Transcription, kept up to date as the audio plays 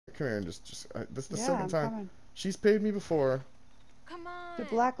come here and this is the Yeah, second I'm time. coming. She's paid me before. Come on. The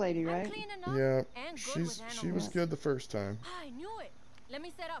black lady, I'm right? clean enough Yeah, and good she with was animals. good the first time. I knew it. Let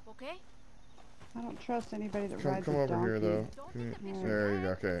me set up, okay? I don't trust anybody that rides Come a over donkey. here though. Don't Come take the here. picture There you go.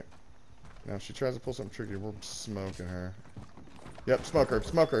 yet. Okay. Now if she tries to pull something tricky, we're smoking her. Yep, smoke her.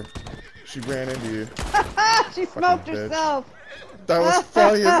 Smoke her. She ran into you. She smoked bitch. herself. That was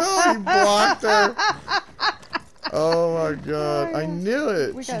funny. No, you blocked her. Oh my god. I knew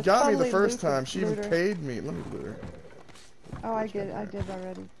it. We She gotta got me the totally first loot time. She even her. paid me. Let me loot her. Oh, I did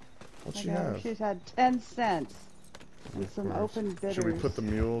already. What'd I she got her. have? She's had 10 cents and Of some course. open bitters. Should we put the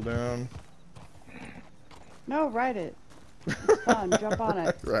mule down? No, ride it. It's fun. Jump on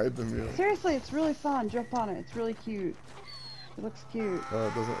it. Ride the mule. Seriously, it's really fun. Jump on it. It's really cute. It looks cute. Oh,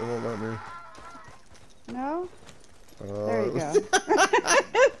 it doesn't. It won't let me. No? There you go.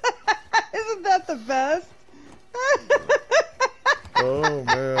 Isn't that the best? Oh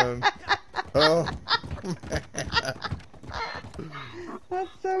man. Oh man. That's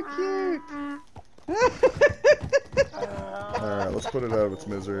so cute. All right, let's put it out of its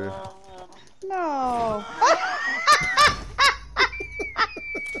misery. No.